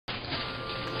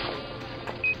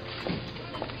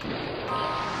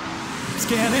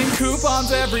Scanning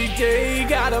coupons every day,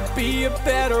 gotta be a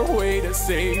better way to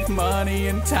save money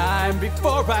and time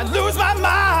before I lose my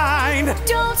mind.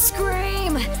 Don't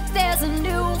scream, there's a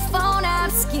new phone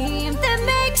app scheme that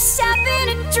makes shopping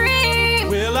a dream.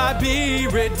 Will I be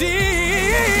redeemed?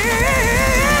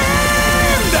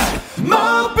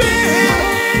 Mobeam!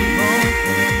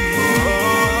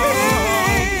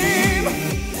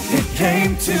 It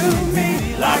came to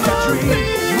me like a dream.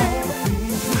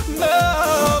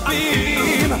 Mobeam!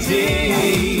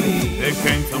 It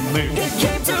came to me. It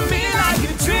came to me like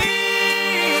a dream.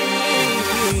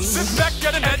 Sit back,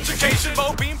 get an education.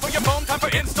 Mobeam for your phone, time for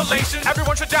installation.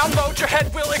 Everyone should download. Your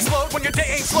head will explode when your day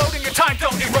ain't slowed and your time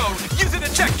don't erode. Use it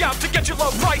at checkout to get your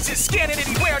low prices. Scan it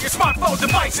anywhere on your smartphone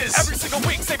devices. Every single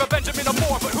week, save a Benjamin or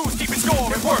more. But who's keeping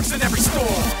score? It works in every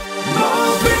store.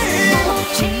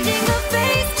 Mobeam! Changing the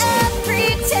face of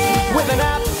retail With an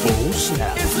app, oh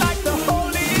snap, it's like the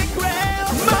holy grail.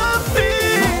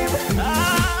 Mobeam,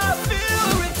 I feel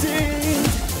redeemed,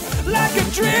 like a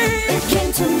dream. It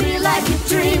came to me like a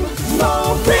dream.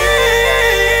 Mobeam!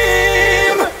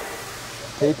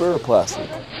 Paper or plastic?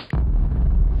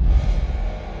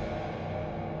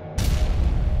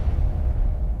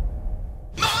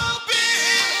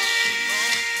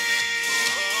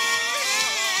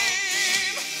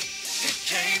 It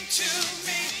came to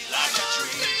me like a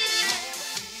dream.